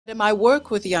In my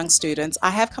work with young students, I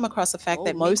have come across the fact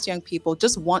that most young people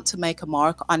just want to make a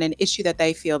mark on an issue that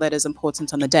they feel that is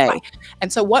important on the day. Right.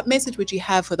 And so what message would you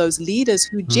have for those leaders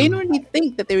who genuinely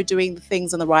think that they're doing the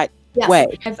things in the right Yes,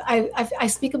 way? I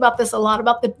speak about this a lot,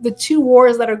 about the two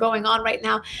wars that are going on right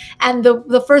now. And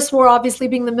the first war obviously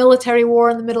being the military war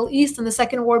in the Middle East, and the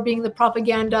second war being the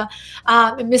propaganda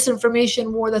and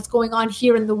misinformation war that's going on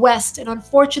here in the West. And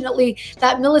unfortunately,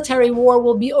 that military war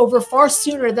will be over far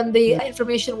sooner than the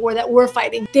information war that we're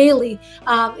fighting daily.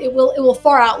 It will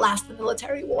far outlast the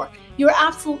military war. You're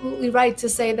absolutely right to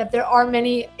say that there are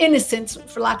many innocent,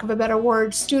 for lack of a better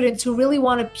word, students who really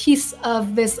want a piece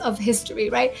of this, of history,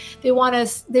 right? They want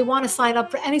to sign up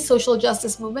for any social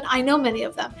justice movement. I know many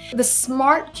of them. The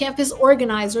smart campus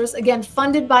organizers, again,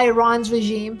 funded by Iran's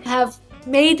regime, have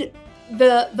made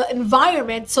the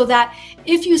environment so that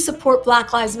if you support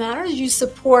Black Lives Matter, you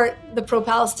support the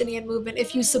pro-Palestinian movement.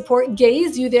 If you support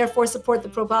gays, you therefore support the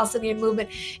pro-Palestinian movement.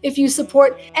 If you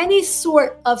support any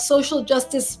sort of social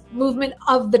justice movement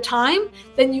of the time,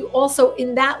 then you also,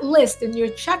 in that list, in your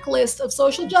checklist of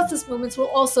social justice movements, will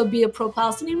also be a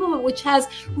pro-Palestinian movement, which has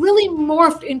really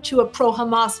morphed into a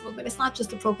pro-Hamas movement. It's not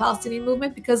just a pro-Palestinian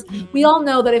movement, because we all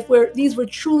know that if these were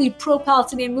truly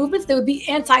pro-Palestinian movements, they would be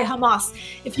anti-Hamas.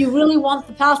 If you really want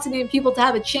the Palestinian people to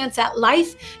have a chance at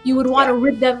life, you would want to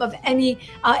rid them of any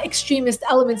extremist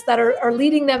elements that are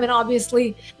leading them, and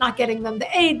obviously not getting them the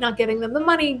aid, not getting them the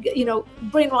money,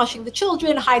 brainwashing the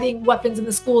children, hiding weapons in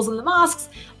the schools and the mosques,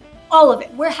 all of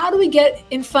it. How do we get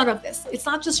in front of this? It's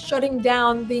not just shutting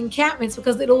down the encampments,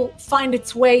 because it'll find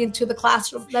its way into the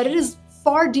classroom. That it is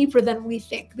far deeper than we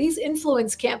think. These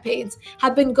influence campaigns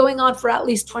have been going on for at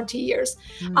least 20 years.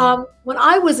 When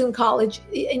I was in college,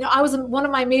 one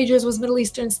of my majors was Middle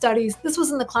Eastern Studies. This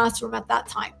was in the classroom at that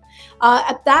time.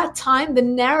 At that time, the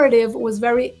narrative was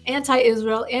very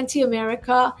anti-Israel,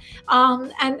 anti-America,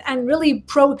 and really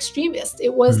pro-extremist.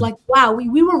 It was like, wow,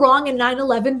 we were wrong in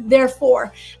 9/11,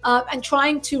 therefore, and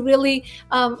trying to really,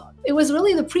 it was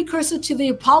really the precursor to the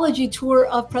apology tour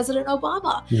of President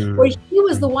Obama, where he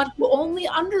was the one who only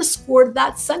underscored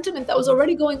that sentiment that was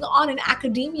already going on in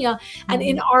academia and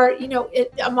in our,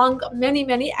 among many,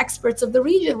 many experts of the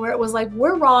region, where it was like,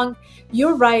 we're wrong,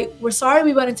 you're right, we're sorry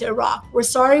we went into Iraq, we're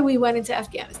sorry we went into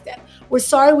Afghanistan, we're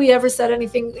sorry we ever said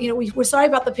anything, we're sorry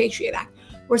about the Patriot Act,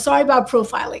 we're sorry about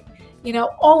profiling,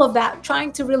 all of that,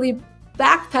 trying to really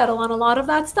backpedal on a lot of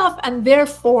that stuff, and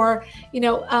therefore,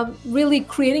 really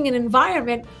creating an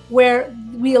environment where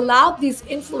we allowed these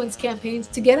influence campaigns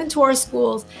to get into our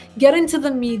schools, get into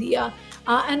the media,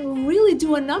 and really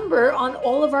do a number on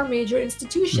all of our major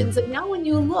institutions. And now when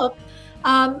you look,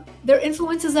 their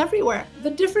influence is everywhere.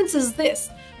 The difference is this.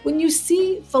 When you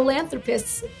see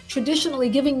philanthropists traditionally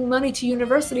giving money to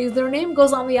universities, their name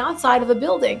goes on the outside of the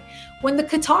building. When the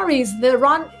Qataris, the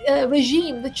Iran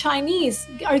regime, the Chinese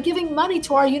are giving money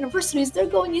to our universities, they're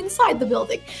going inside the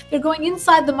building. They're going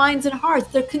inside the minds and hearts.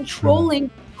 They're controlling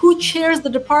who chairs the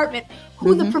department,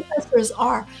 who the professors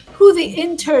are, who the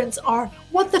interns are,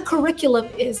 what the curriculum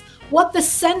is, what the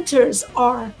centers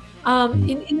are.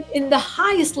 In the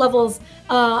highest levels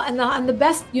and the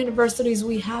best universities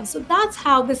we have. So that's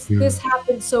how this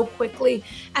happened so quickly,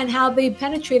 and how they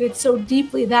penetrated so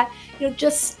deeply that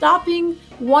just stopping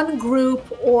one group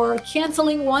or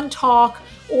canceling one talk,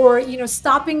 or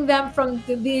stopping them from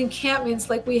the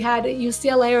encampments like we had at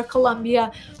UCLA or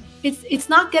Columbia, it's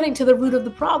not getting to the root of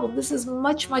the problem. This is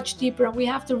much, much deeper, and we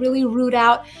have to really root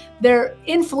out their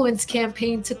influence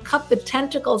campaign to cut the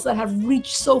tentacles that have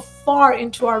reached so far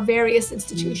into our various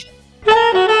institutions.